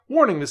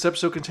Warning, this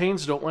episode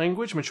contains adult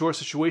language, mature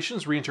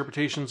situations,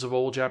 reinterpretations of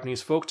old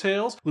Japanese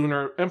folktales,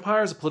 lunar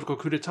empires, a political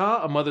coup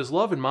d'etat, a mother's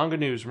love, and manga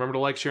news. Remember to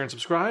like, share, and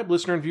subscribe.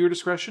 Listener and viewer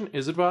discretion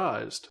is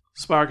advised.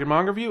 Spiraken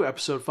Manga Review,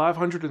 episode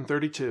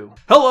 532.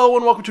 Hello,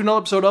 and welcome to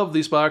another episode of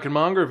the Spiraken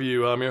Manga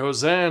Review. I'm your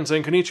host, Zan,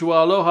 saying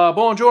konnichiwa, aloha,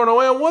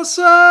 buongiorno, and what's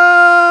up?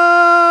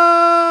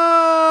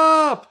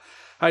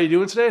 How you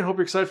doing today? I hope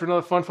you're excited for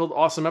another fun-filled,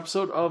 awesome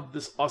episode of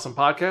this awesome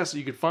podcast that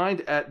you can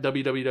find at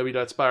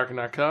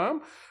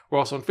www.spiraken.com. We're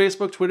also on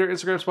Facebook, Twitter,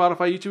 Instagram,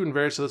 Spotify, YouTube, and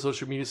various other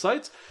social media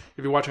sites.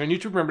 If you're watching on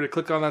YouTube, remember to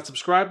click on that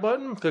subscribe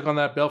button, click on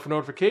that bell for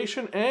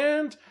notification,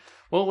 and,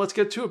 well, let's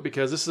get to it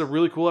because this is a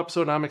really cool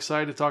episode, and I'm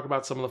excited to talk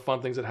about some of the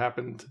fun things that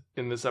happened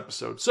in this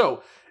episode.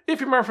 So, if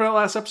you remember from that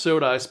last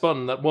episode, I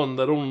spun that one,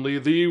 that only,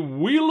 the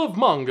Wheel of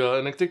Manga,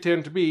 and it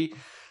dictated to be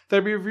that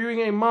I'd be reviewing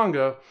a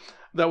manga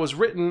that was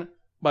written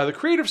by the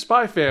creative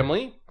spy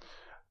family,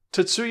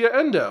 Tetsuya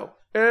Endo.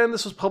 And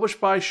this was published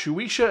by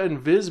Shueisha and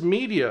Viz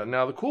Media.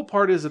 Now, the cool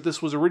part is that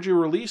this was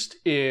originally released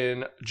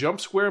in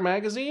Jump Square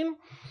magazine,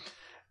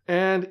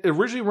 and it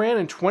originally ran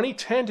in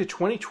 2010 to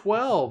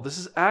 2012. This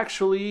is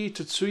actually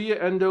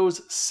Tetsuya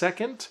Endo's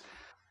second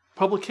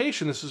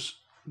publication. This is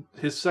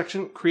his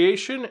second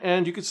creation,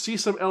 and you can see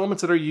some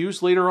elements that are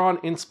used later on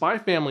in Spy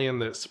Family in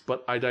this,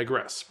 but I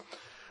digress.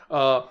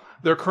 There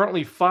are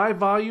currently 5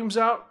 volumes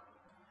out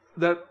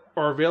that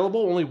are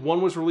available. Only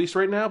one was released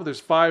right now, but there's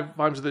 5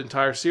 volumes of the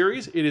entire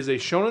series. It is a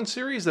shonen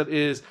series that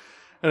is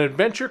an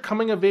adventure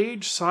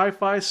coming-of-age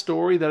sci-fi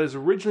story that is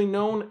originally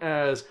known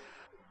as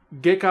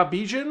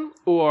Gekabijin,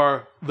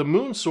 or The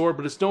Moon Sword,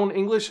 but it's known in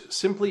English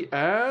simply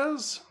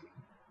as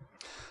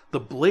The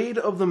Blade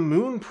of the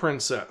Moon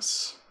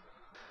Princess.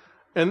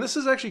 And this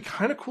is actually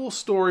kind of cool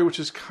story, which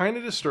is kind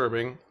of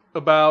disturbing,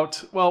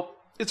 about, well,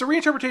 it's a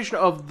reinterpretation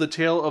of the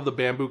tale of the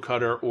bamboo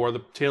cutter, or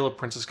the tale of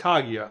Princess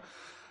Kaguya.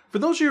 For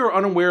those of you who are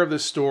unaware of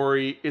this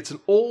story, it's an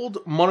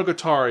old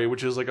monogatari,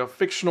 which is like a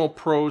fictional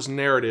prose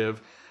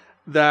narrative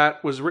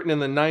that was written in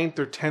the 9th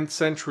or 10th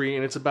century,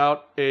 and it's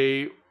about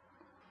a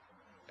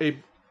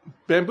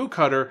bamboo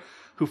cutter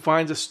who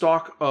finds a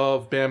stalk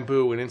of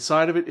bamboo, and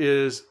inside of it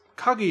is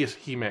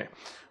Kaguya-hime,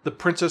 the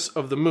princess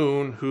of the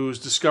moon, who's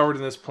discovered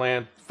in this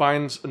plant,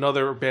 finds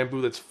another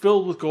bamboo that's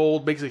filled with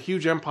gold, makes a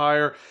huge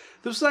empire.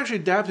 This was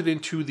actually adapted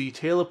into the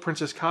Tale of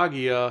Princess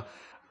Kaguya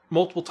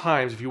multiple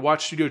times. If you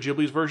watch Studio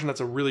Ghibli's version, that's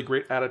a really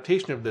great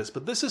adaptation of this.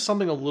 But this is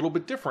something a little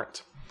bit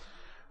different.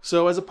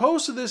 So as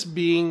opposed to this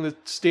being the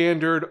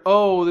standard,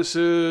 this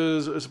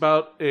is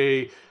about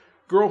a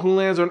girl who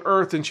lands on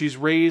Earth and she's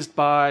raised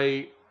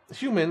by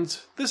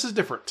humans, this is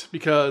different.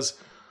 Because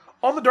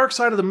on the dark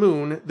side of the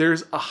moon,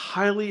 there's a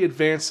highly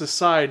advanced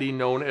society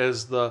known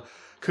as the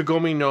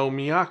Kagome no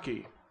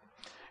Miyaki.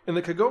 And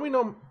the Kagome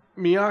no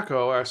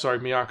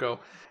Miyako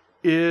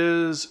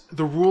is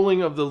the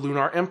ruling of the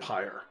Lunar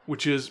Empire,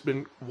 which has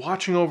been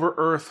watching over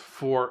Earth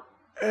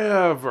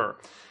forever.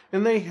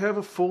 And they have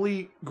a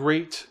fully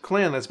great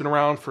clan that's been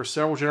around for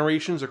several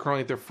generations. They're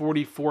currently at their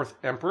 44th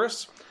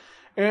empress.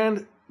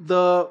 And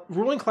the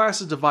ruling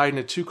class is divided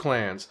into 2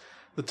 clans,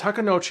 the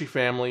Takanouchi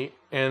family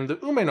and the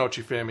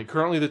Umenouchi family.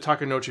 Currently, the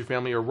Takanouchi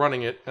family are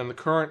running it, and the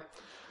current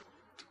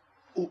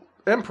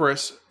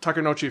empress,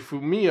 Takanouchi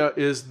Fumiya,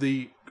 is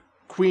the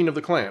queen of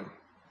the clan.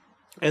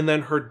 And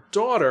then her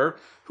daughter,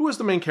 who is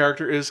the main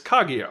character, is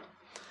Kaguya.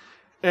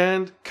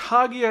 And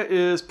Kaguya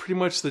is pretty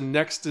much the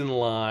next in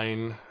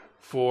line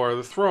for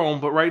the throne,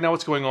 but right now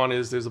what's going on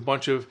is there's a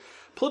bunch of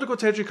political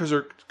tension because there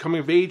are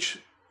coming-of-age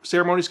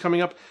ceremonies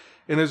coming up,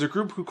 and there's a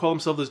group who call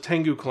themselves the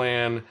Tengu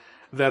clan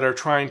that are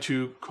trying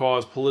to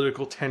cause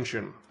political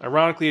tension.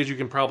 Ironically, as you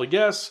can probably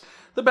guess,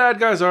 the bad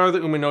guys are the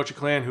Umenouchi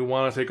clan who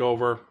want to take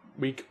over.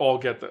 We all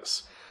get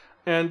this.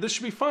 And this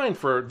should be fine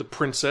for the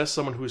princess,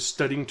 someone who is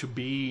studying to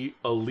be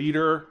a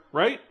leader,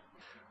 right?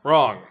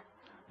 Wrong.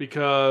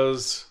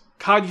 Because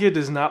Kaguya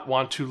does not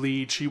want to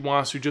lead. She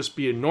wants to just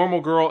be a normal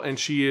girl, and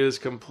she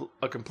is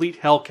a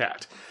complete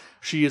hellcat.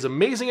 She is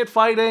amazing at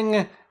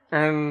fighting,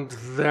 and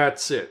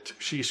that's it.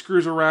 She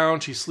screws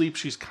around, she sleeps,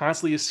 she's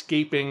constantly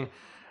escaping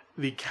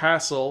the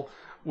castle,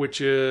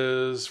 which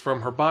is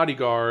from her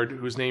bodyguard,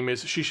 whose name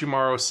is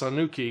Shishimaru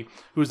Sanuki,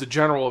 who is the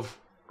general of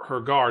her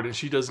guard, and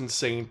she does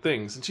insane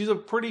things. And she's a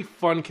pretty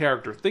fun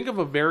character. Think of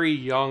a very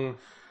young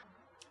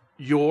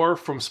Yor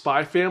from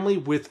Spy Family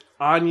with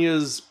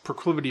Anya's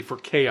proclivity for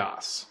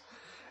chaos.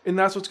 And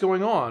that's what's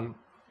going on.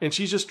 And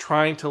she's just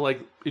trying to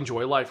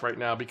enjoy life right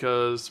now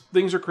because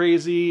things are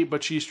crazy,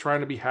 but she's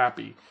trying to be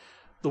happy.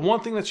 The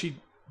one thing that she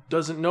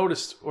doesn't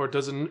notice or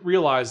doesn't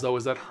realize, though,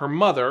 is that her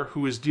mother,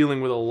 who is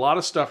dealing with a lot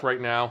of stuff right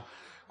now,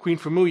 Queen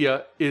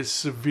Fumiya, is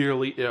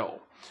severely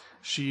ill.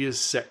 She is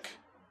sick.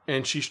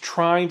 And she's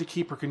trying to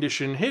keep her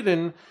condition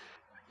hidden,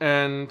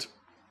 and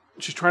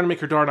she's trying to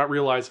make her daughter not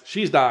realize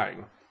she's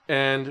dying.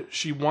 And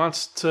she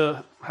wants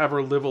to have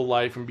her live a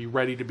life and be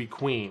ready to be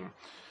queen.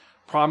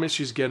 Problem is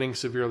she's getting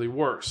severely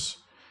worse.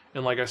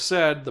 And like I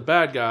said, the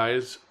bad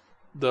guys,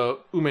 the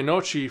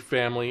Umenouchi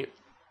family,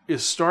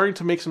 is starting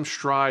to make some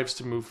strides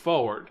to move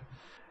forward.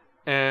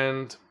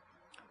 And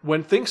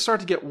when things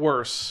start to get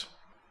worse,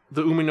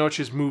 the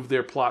Uminochis move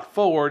their plot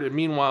forward, and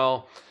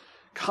meanwhile,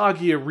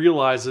 Kaguya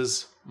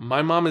realizes,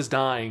 my mom is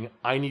dying,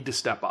 I need to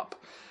step up.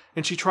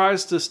 And she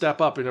tries to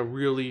step up in a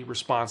really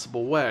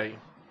responsible way.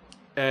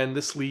 And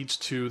this leads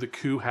to the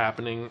coup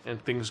happening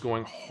and things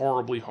going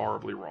horribly,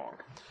 horribly wrong.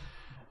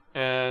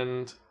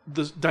 And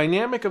the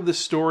dynamic of this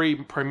story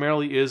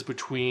primarily is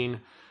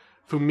between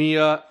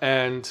Fumiya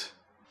and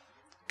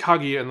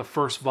Kaguya in the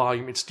first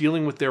volume. It's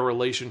dealing with their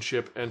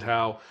relationship and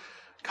how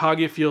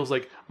Kaguya feels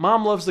like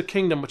mom loves the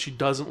kingdom, but she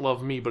doesn't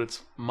love me. But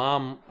it's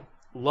mom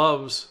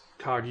loves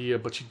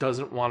Kaguya, but she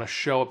doesn't want to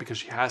show it because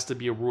she has to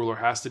be a ruler,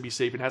 has to be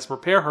safe, and has to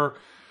prepare her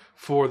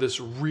for this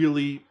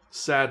really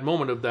sad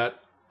moment of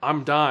that,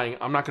 I'm dying,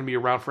 I'm not going to be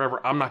around forever,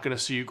 I'm not going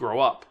to see you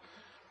grow up.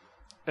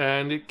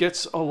 And it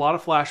gets a lot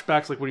of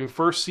flashbacks, like when you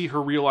first see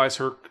her realize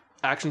her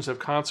actions have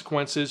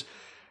consequences.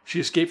 She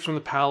escapes from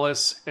the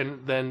palace,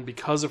 and then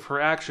because of her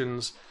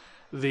actions,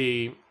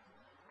 the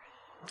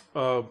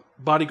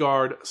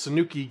bodyguard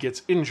Sanuki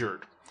gets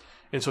injured.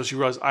 And so she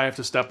realizes, I have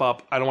to step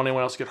up, I don't want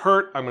anyone else to get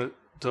hurt, I'm going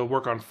to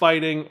work on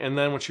fighting. And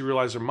then when she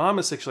realizes her mom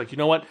is sick, she's like, you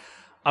know what,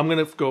 I'm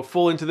going to go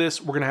full into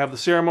this, we're going to have the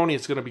ceremony,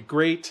 it's going to be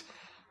great.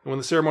 And when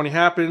the ceremony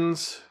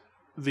happens,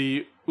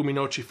 the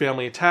Uminochi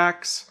family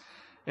attacks,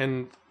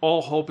 and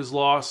all hope is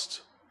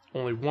lost.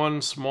 Only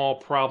one small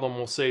problem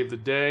will save the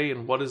day,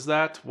 and what is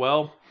that?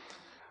 Well,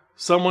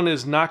 someone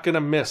is not going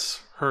to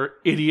miss her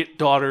idiot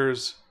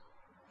daughter's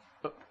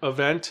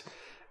event,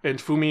 and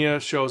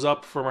Fumiya shows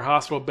up from her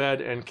hospital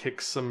bed and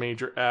kicks some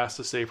major ass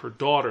to save her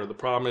daughter. The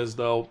problem is,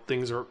 though,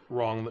 things are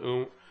wrong.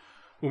 The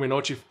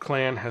Uminochi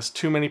clan has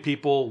too many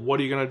people. What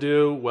are you going to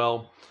do?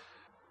 Well,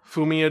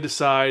 Fumiya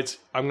decides,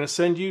 I'm going to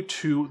send you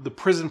to the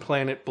prison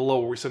planet below,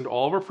 where we send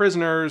all of our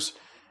prisoners,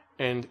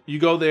 and you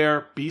go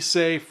there, be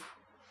safe,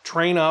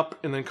 train up,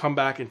 and then come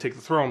back and take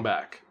the throne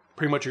back.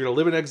 Pretty much you're going to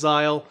live in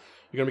exile,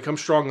 you're going to become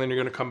strong, and then you're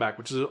going to come back,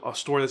 which is a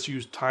story that's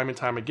used time and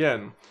time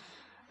again.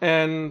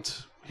 And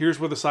here's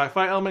where the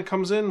sci-fi element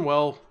comes in.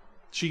 Well,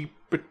 she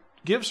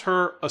gives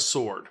her a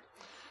sword.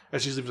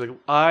 As she's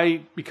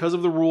like, because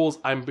of the rules,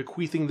 I'm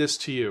bequeathing this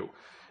to you.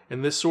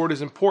 And this sword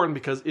is important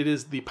because it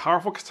is the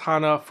powerful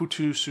katana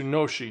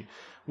Futsunoshi,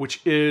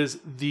 which is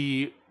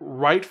the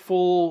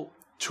rightful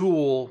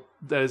tool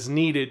that is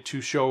needed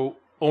to show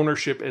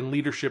ownership and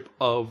leadership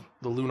of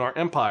the Lunar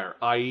Empire.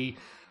 I.e.,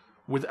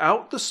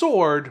 without the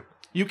sword,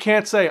 you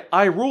can't say,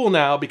 I rule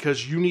now,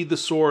 because you need the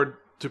sword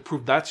to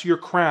prove that's your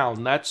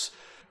crown, that's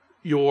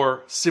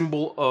your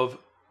symbol of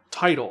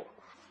title.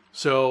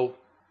 So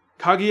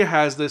Kaguya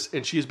has this,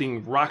 and she is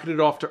being rocketed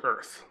off to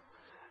Earth.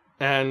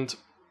 And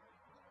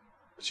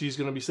she's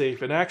going to be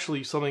safe. And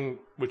actually, something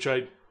which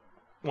I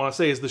want to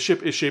say is the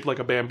ship is shaped like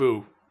a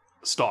bamboo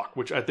stalk,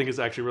 which I think is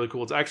actually really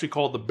cool. It's actually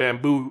called the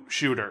Bamboo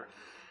Shooter,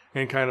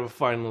 and kind of a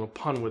fine little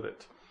pun with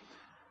it.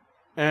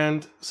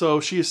 And so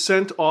she is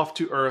sent off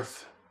to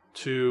Earth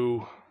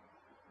to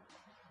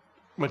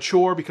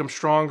mature, become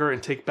stronger,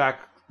 and take back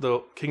the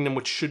kingdom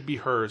which should be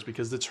hers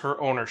because it's her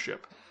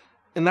ownership.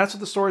 And that's what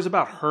the story is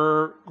about,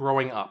 her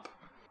growing up.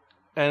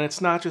 And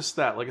it's not just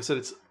that. Like I said,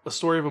 it's a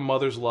story of a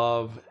mother's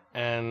love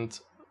and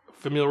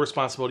familial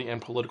responsibility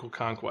and political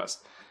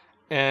conquest.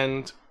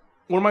 And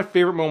one of my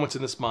favorite moments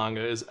in this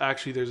manga is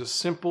actually there's a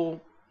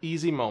simple,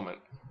 easy moment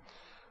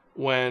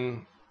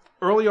when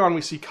early on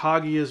we see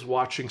Kaguya's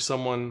watching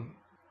someone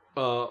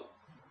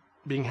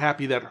being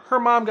happy that her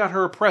mom got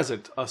her a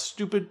present, a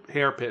stupid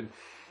hairpin,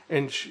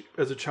 and she,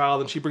 as a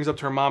child, and she brings up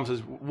to her mom and says,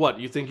 what,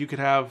 you think you could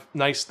have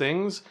nice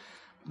things?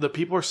 The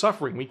people are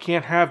suffering. We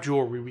can't have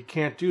jewelry. We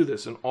can't do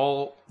this. And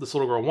all this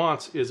little girl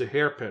wants is a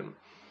hairpin.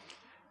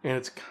 And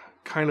it's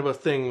kind of a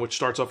thing which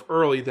starts off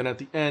early. Then at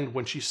the end,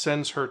 when she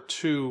sends her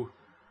to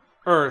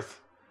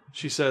Earth,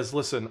 she says,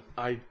 listen,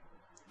 I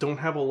don't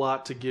have a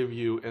lot to give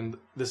you, and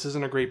this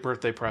isn't a great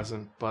birthday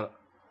present, but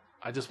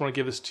I just want to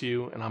give this to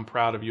you, and I'm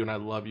proud of you, and I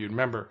love you.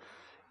 Remember,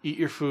 eat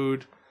your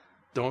food.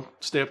 Don't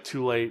stay up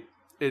too late.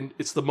 And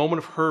it's the moment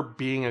of her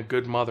being a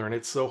good mother, and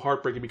it's so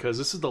heartbreaking because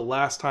this is the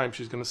last time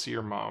she's going to see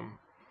her mom.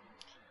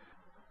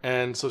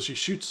 And so she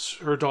shoots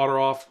her daughter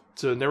off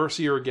to never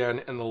see her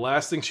again, and the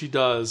last thing she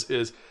does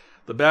is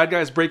the bad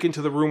guys break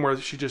into the room where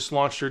she just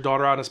launched her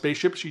daughter on a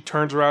spaceship. She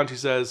turns around, she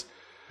says,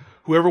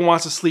 whoever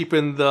wants to sleep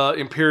in the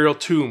Imperial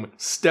tomb,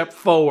 step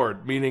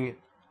forward, meaning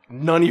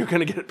none of you are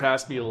going to get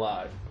past me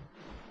alive.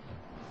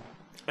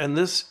 And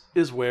this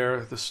is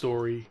where the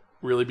story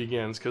really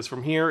begins, because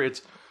from here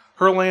it's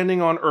her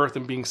landing on Earth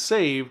and being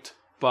saved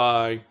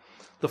by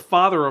the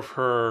father of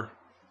her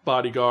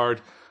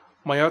bodyguard,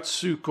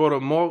 Mayatsu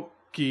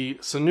Koromoki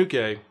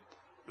Sanuke,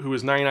 who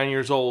is 99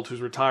 years old,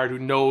 who's retired, who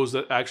knows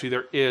that actually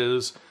there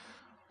is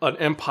an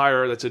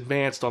empire that's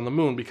advanced on the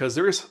moon, because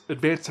there is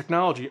advanced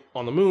technology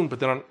on the moon, but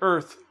then on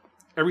Earth,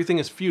 everything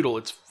is feudal.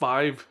 It's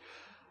 5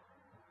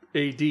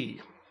 AD,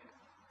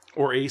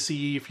 or ACE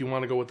if you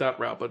want to go with that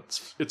route,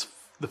 but it's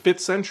the 5th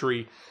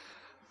century.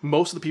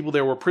 Most of the people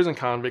there were prison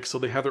convicts, so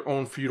they have their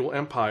own feudal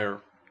empire.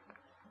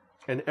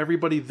 And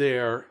everybody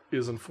there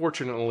is,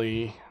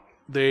 unfortunately,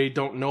 they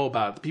don't know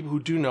about it. The people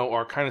who do know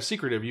are kind of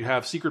secretive. You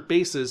have secret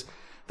bases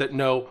that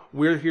know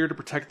we're here to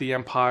protect the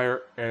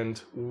Empire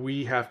and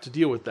we have to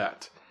deal with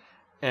that.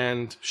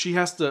 And she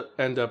has to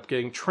end up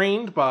getting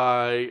trained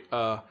by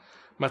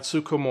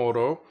Matsuko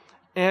Moro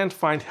and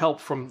find help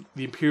from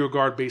the Imperial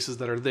Guard bases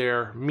that are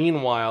there.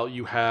 Meanwhile,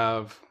 you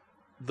have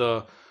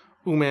the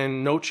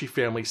Umenochi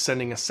family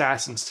sending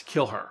assassins to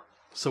kill her.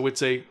 So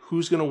it's a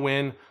who's going to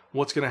win,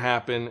 what's going to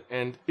happen,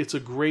 and it's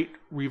a great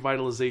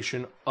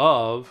revitalization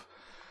of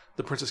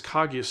the Princess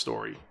Kaguya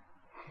story,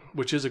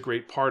 which is a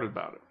great part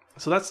about it.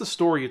 So that's the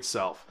story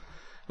itself.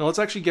 Now let's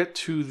actually get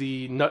to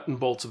the nut and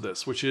bolts of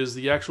this, which is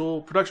the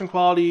actual production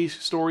quality,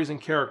 stories, and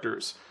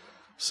characters.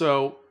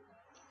 So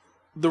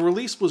the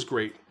release was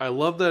great. I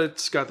love that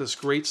it's got this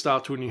great style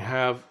to it, and you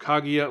have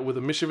Kaguya with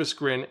a mischievous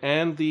grin,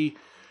 and the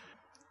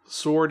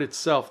sword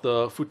itself,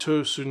 the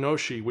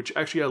Futosunoshi, which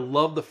actually I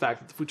love the fact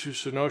that the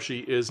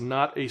Futosunoshi is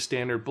not a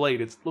standard blade.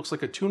 It looks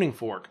like a tuning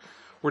fork,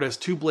 where it has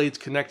two blades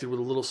connected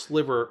with a little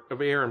sliver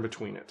of air in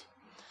between it.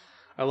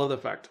 I love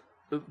that fact.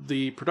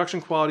 The production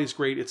quality is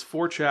great. It's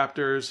 4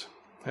 chapters,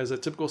 has a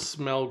typical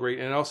smell great,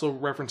 and it also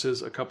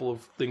references a couple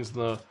of things in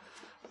the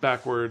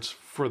backwards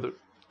for the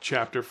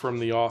chapter from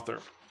the author.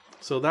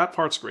 So that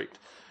part's great.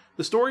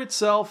 The story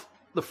itself,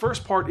 the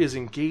first part is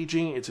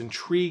engaging, it's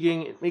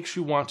intriguing, it makes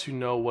you want to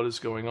know what is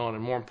going on,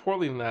 and more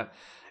importantly than that,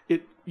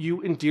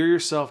 you endear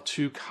yourself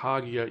to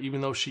Kaguya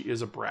even though she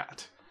is a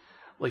brat.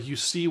 Like, you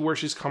see where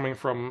she's coming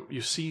from,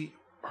 you see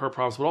her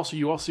problems, but also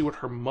you all see what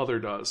her mother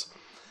does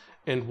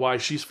and why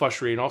she's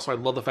frustrated. And also, I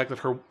love the fact that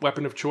her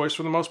weapon of choice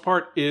for the most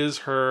part is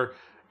her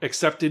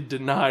accepted,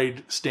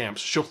 denied stamps.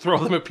 She'll throw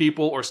them at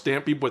people or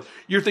stamp people with,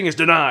 your thing is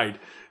denied.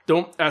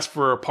 Don't ask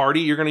for a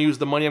party. You're going to use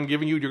the money I'm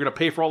giving you. You're going to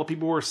pay for all the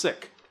people who are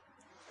sick.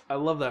 I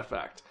love that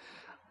fact.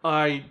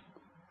 I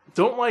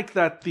don't like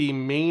that the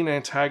main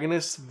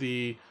antagonist,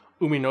 the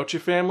Umenochi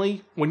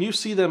family, when you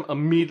see them,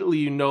 immediately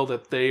you know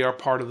that they are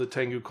part of the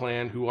Tengu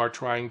clan who are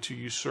trying to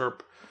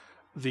usurp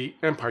the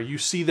empire. You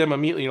see them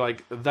immediately, you're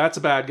like, that's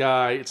a bad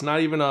guy. It's not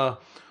even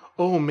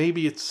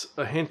maybe it's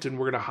a hint and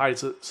we're going to hide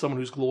someone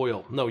who's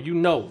loyal. No, you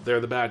know they're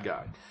the bad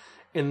guy.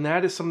 And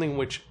that is something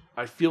which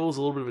I feel is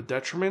a little bit of a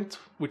detriment,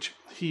 which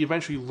he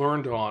eventually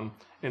learned on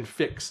and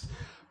fixed.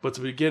 But at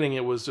the beginning,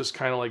 it was just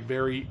kind of like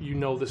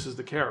this is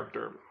the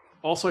character.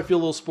 Also, I feel a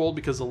little spoiled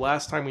because the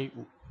last time we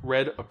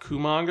read a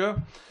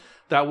Manga,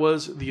 that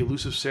was the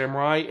Elusive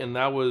Samurai, and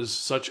that was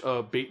such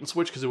a bait and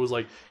switch because it was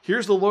like,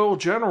 here's the loyal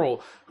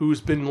general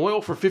who's been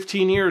loyal for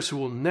 15 years who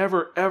will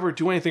never, ever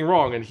do anything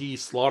wrong, and he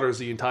slaughters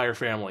the entire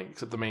family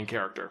except the main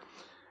character.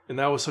 And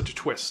that was such a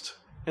twist.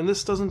 And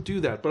this doesn't do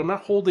that, but I'm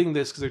not holding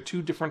this because they're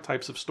 2 different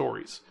types of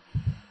stories.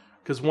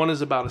 Because one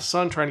is about a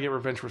son trying to get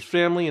revenge for his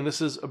family, and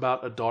this is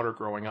about a daughter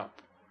growing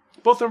up.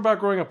 Both of them are about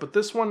growing up, but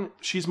this one,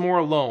 she's more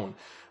alone.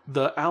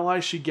 The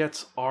allies she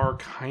gets are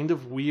kind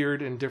of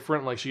weird and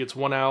different. Like, she gets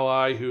one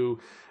ally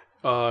who,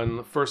 in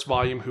the first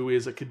volume, who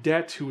is a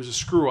cadet who is a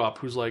screw-up,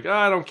 who's like,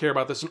 I don't care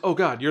about this, and oh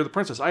god, you're the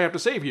princess, I have to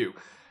save you.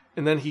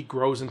 And then he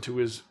grows into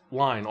his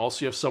line.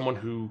 Also, you have someone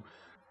who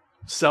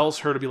sells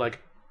her to be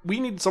like,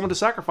 we need someone to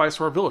sacrifice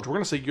for our village. We're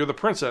going to say you're the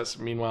princess.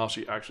 Meanwhile,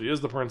 she actually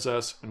is the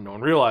princess, and no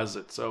one realizes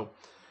it. So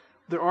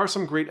there are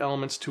some great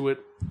elements to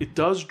it. It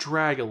does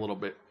drag a little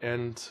bit,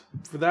 and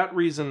for that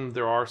reason,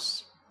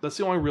 that's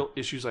the only real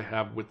issues I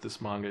have with this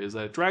manga, is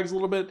that it drags a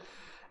little bit,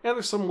 and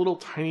there's some little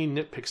tiny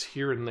nitpicks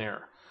here and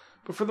there.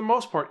 But for the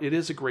most part, it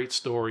is a great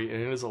story,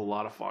 and it is a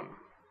lot of fun.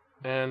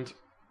 And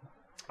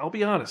I'll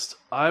be honest,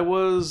 I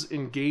was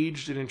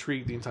engaged and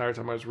intrigued the entire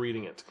time I was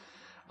reading it.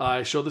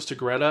 I showed this to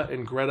Greta,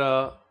 and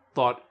Greta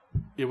thought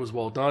it was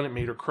well done. It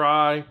made her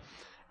cry,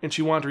 and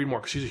she wanted to read more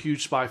because she's a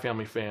huge Spy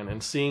Family fan.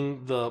 And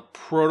seeing the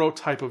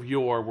prototype of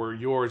Yor, where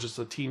Yor is just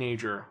a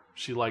teenager,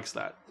 she likes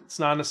that. It's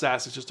not an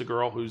assassin, it's just a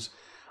girl who's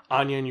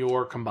Anya and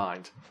Yor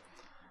combined.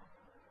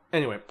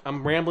 Anyway,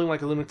 I'm rambling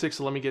like a lunatic,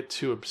 so let me get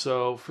to it.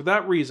 So, for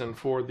that reason,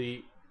 for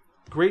the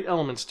great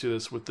elements to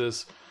this, with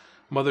this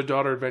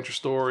mother-daughter adventure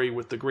story,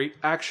 with the great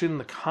action,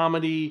 the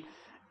comedy,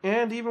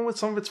 and even with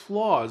some of its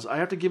flaws, I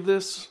have to give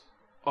this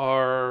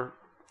our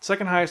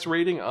second highest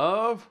rating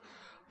of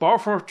Borrow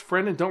from a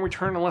Friend and Don't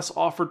Return Unless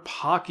Offered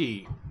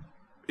Pocky.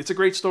 It's a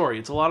great story.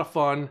 It's a lot of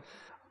fun.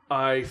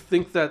 I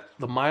think that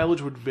the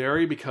mileage would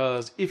vary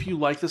because if you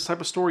like this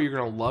type of story, you're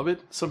going to love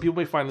it. Some people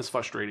may find this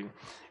frustrating.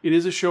 It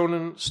is a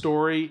shonen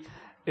story,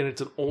 and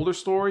it's an older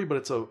story, but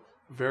it's a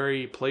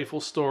very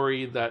playful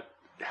story that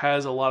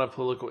has a lot of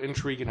political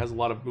intrigue and has a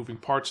lot of moving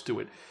parts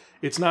to it.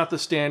 It's not the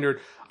standard,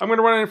 I'm going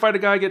to run in and fight a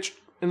guy,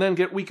 and then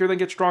get weaker, then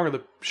get stronger,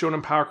 the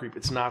shonen power creep.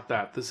 It's not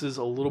that. This is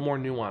a little more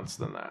nuanced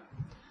than that.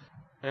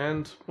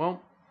 And,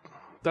 well,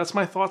 that's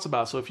my thoughts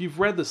about it. So if you've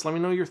read this, let me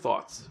know your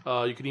thoughts.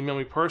 You can email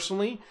me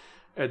personally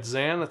at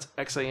Xan, that's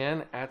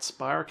Xan, at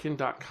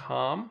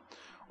Spiraken.com,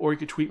 or you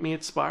could tweet me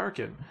at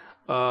Spiraken.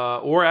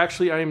 Or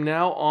actually, I am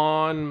now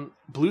on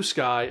Blue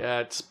Sky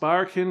at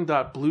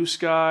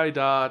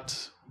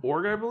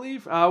spiraken.bluesky.org, I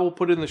believe. I will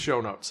put it in the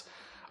show notes.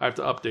 I have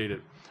to update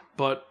it.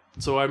 But,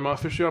 so I'm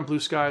officially on Blue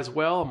Sky as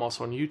well. I'm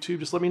also on YouTube.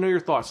 Just let me know your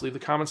thoughts. Leave the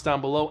comments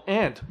down below.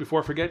 And,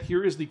 before I forget,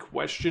 here is the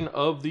question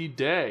of the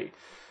day.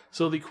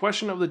 So the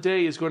question of the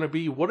day is going to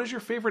be, what is your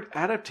favorite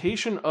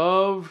adaptation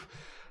of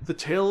The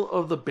Tale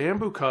of the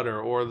Bamboo Cutter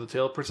or The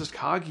Tale of Princess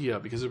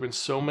Kaguya? Because there have been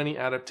so many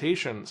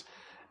adaptations.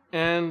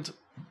 And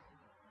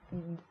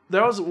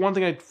that was one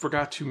thing I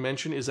forgot to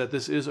mention, is that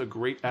this is a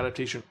great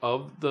adaptation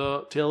of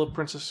The Tale of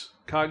Princess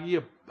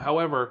Kaguya.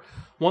 However,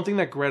 one thing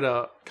that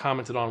Greta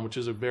commented on, which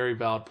is a very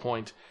valid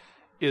point,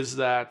 is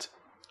that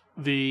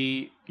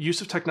the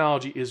use of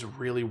technology is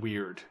really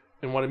weird.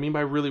 And what I mean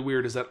by really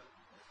weird is that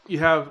you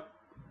have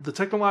the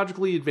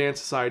technologically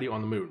advanced society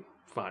on the moon.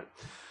 Fine.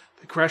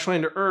 They crash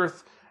land to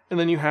Earth, and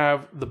then you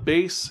have the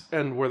base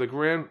and where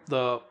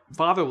the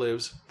father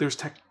lives, there's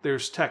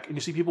tech. And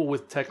you see people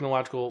with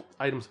technological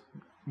items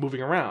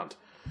moving around.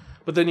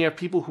 But then you have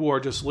people who are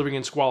just living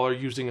in squalor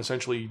using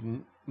essentially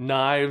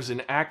knives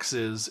and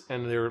axes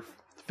and their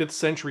 5th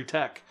century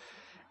tech.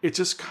 It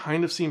just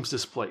kind of seems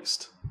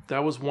displaced.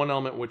 That was one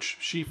element which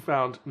she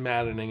found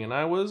maddening, and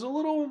I was a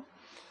little...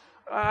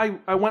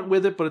 I went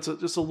with it, but it's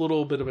just a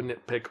little bit of a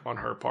nitpick on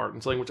her part,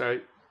 and something which I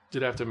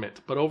did have to admit.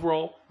 But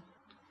overall,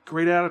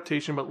 great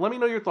adaptation. But let me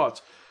know your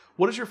thoughts.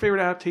 What is your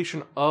favorite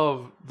adaptation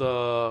of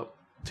The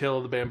Tale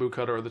of the Bamboo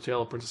Cutter or The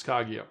Tale of Princess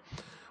Kaguya?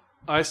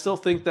 I still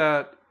think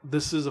that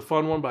this is a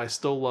fun one, but I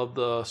still love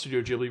the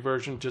Studio Ghibli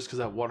version just because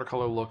that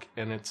watercolor look,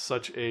 and it's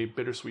such a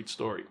bittersweet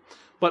story.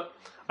 But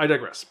I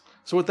digress.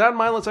 So with that in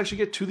mind, let's actually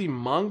get to the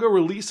manga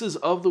releases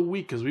of the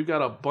week, because we've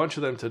got a bunch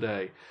of them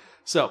today.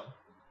 So,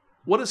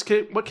 what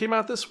came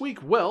out this week?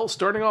 Well,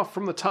 starting off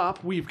from the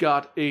top, we've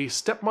got A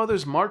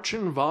Stepmother's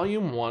Marchen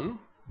Volume 1,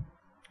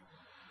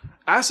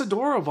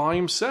 Asadora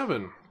Volume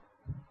 7,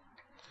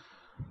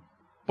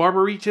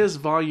 Barbaritas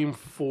Volume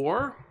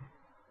 4,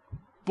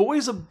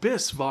 Boys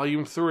Abyss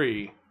Volume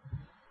 3,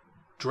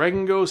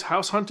 Dragon Goes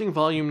House Hunting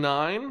Volume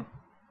 9,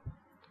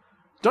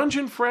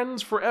 Dungeon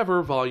Friends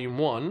Forever Volume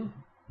 1,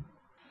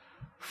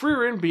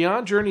 Frieren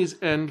Beyond Journey's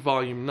End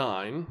Volume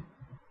 9,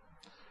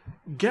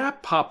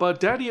 Gap Papa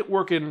Daddy at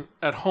Work and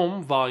at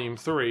Home Volume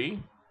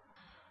 3,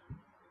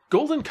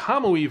 Golden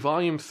Kamui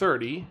Volume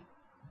 30,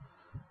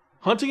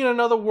 Hunting in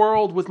Another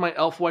World with My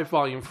Elf Wife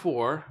Volume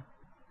 4,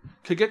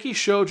 Kageki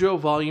Shoujo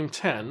Volume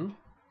 10,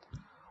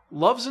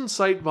 Love's in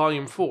Sight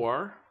Volume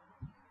 4,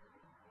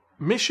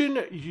 Mission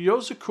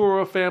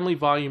Yozakura Family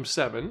Volume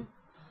 7,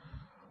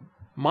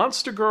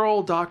 Monster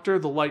Girl Doctor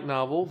the Light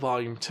Novel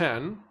Volume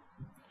 10,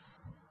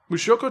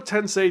 Mushoku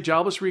Tensei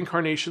Jobless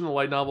Reincarnation, the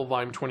light novel,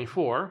 Volume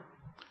 24.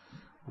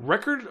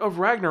 Record of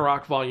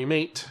Ragnarok, Volume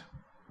 8.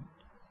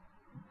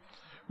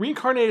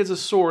 Reincarnated as a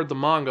Sword, the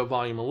manga,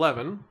 Volume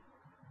 11.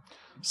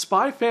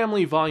 Spy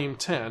Family, Volume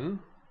 10.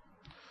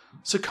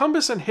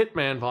 Succumbus and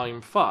Hitman, Volume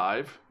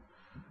 5.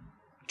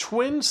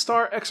 Twin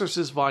Star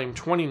Exorcist, Volume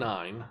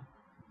 29.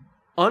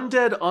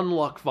 Undead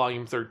Unluck,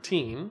 Volume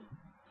 13.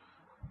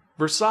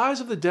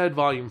 Versailles of the Dead,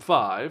 Volume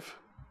 5.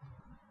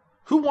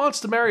 Who Wants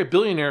to Marry a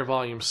Billionaire,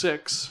 Volume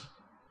 6,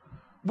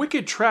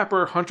 Wicked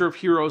Trapper, Hunter of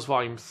Heroes,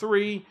 Volume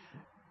 3,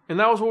 and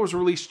that was what was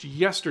released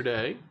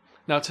yesterday.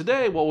 Now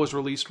today, what was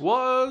released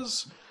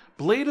was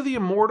Blade of the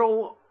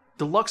Immortal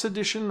Deluxe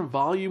Edition,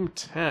 Volume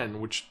 10,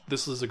 which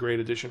this is a great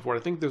edition for it.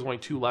 I think there's only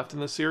 2 left in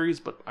the series,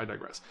 but I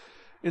digress.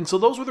 And so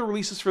those were the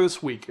releases for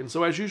this week. And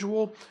so as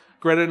usual,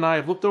 Greta and I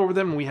have looked over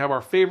them, and we have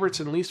our favorites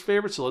and least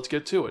favorites, so let's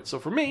get to it. So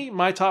for me,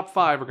 my top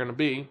 5 are going to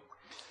be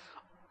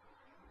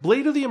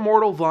Blade of the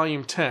Immortal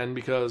Volume 10,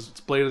 because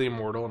it's Blade of the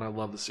Immortal and I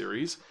love the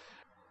series.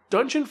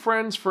 Dungeon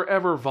Friends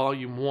Forever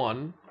Volume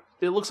 1.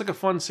 It looks like a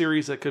fun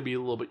series that could be a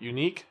little bit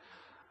unique.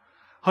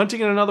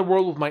 Hunting in Another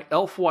World with My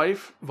Elf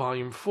Wife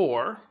Volume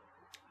 4.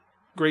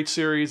 Great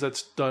series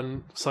that's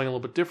done something a little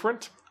bit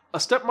different. A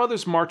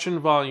Stepmother's Marchen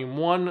Volume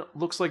 1.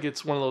 Looks like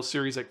it's one of those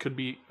series that could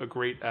be a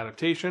great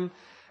adaptation.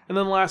 And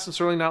then last and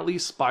certainly not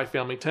least, Spy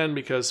Family 10,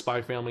 because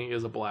Spy Family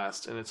is a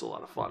blast and it's a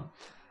lot of fun.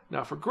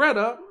 Now, for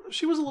Greta,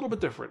 she was a little bit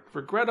different.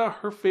 For Greta,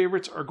 her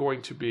favorites are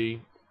going to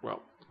be,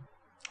 well,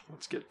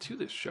 let's get to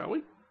this, shall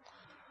we?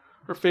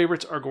 Her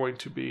favorites are going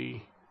to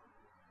be,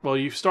 well,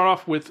 you start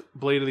off with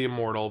Blade of the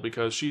Immortal,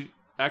 because she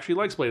actually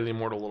likes Blade of the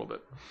Immortal a little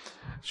bit.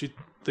 She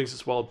thinks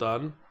it's well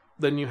done.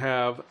 Then you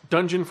have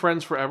Dungeon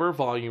Friends Forever,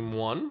 Volume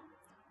 1.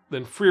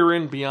 Then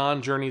Frieren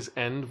Beyond Journey's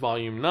End,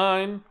 Volume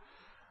 9.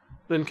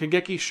 Then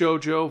Kageki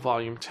Shoujo,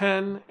 Volume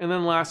 10. And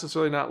then last and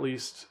certainly not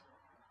least,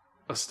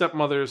 A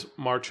Stepmother's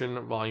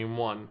Marchen, Volume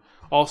 1.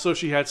 Also,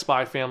 she had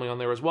Spy Family on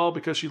there as well,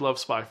 because she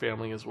loves Spy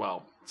Family as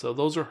well. So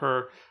those are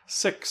her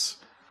 6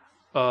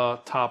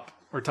 top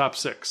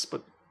 6,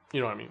 but you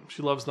know what I mean.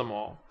 She loves them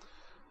all.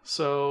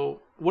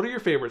 So what are your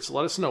favorites?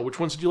 Let us know. Which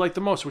ones did you like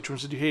the most? Which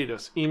ones did you hate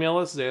us? Email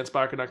us,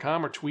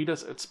 zanspiraken.com, or tweet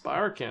us at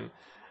Spiraken.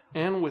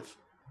 And with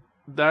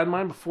that in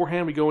mind,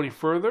 beforehand we go any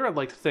further, I'd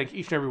like to thank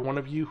each and every one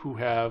of you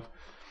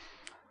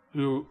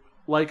who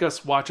like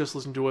us, watch us,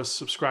 listen to us,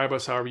 subscribe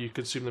us, however you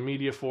consume the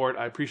media for it.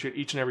 I appreciate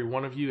each and every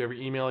one of you.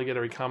 Every email I get,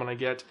 every comment I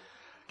get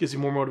gives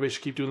me more motivation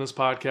to keep doing this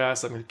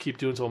podcast. I'm going to keep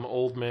doing it until I'm an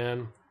old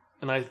man.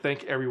 And I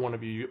thank every one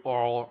of you. You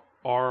all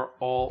are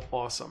all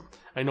awesome.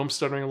 I know I'm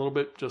stuttering a little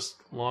bit, just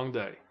long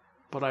day.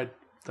 But I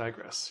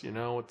digress. You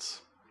know,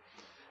 it's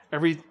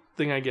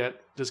thing I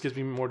get just gives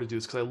me more to do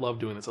because I love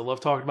doing this. I love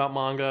talking about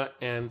manga,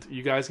 and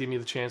you guys give me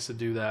the chance to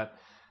do that,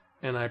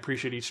 and I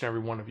appreciate each and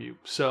every one of you.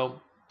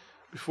 So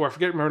before I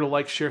forget, remember to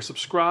like, share,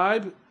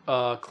 subscribe.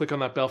 Click on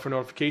that bell for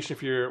notification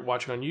if you're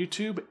watching on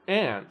YouTube.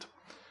 And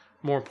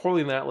more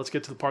importantly than that, let's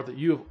get to the part that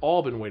you have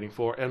all been waiting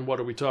for. And what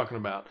are we talking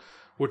about?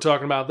 We're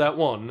talking about that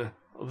one,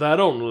 that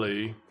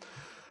only,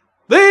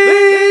 the Wheel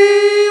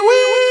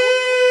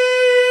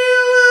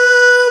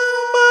of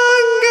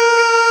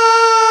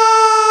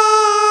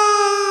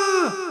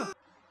Manga!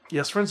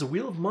 Yes, friends, the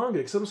Wheel of Manga.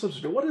 Except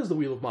what is the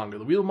Wheel of Manga?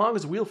 The Wheel of Manga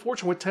is a Wheel of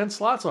Fortune with 10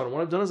 slots on it.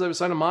 What I've done is I've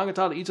assigned a manga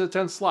title to each of the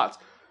 10 slots.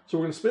 So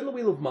we're going to spin the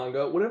Wheel of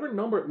Manga. Whatever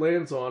number it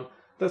lands on,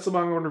 that's the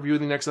manga we're going to review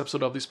in the next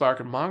episode of the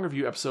Spiraken Manga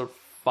Review, episode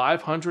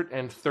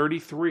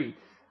 533.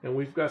 And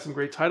we've got some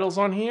great titles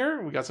on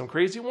here. We got some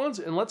crazy ones.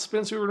 And let's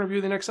spin so we're going to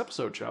review the next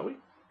episode, shall we?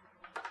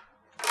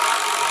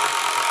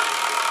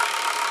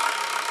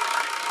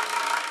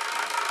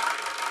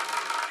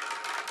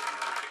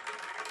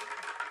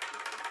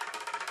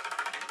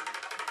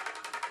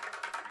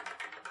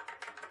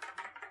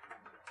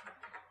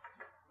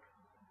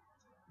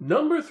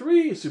 Number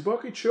 3,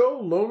 Tsubaki-cho,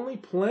 Lonely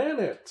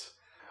Planet.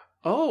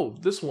 Oh,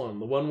 this one.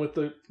 The one with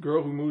the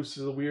girl who moves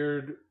to the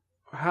weird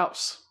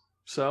house.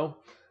 So,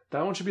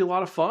 that one should be a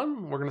lot of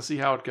fun. We're going to see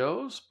how it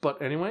goes.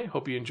 But anyway,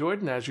 hope you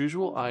enjoyed. And as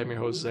usual, I am your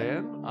host,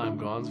 Zan. I'm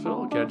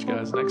Gonzville. I'll catch you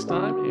guys next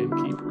time. And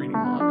keep reading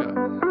manga.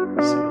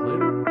 See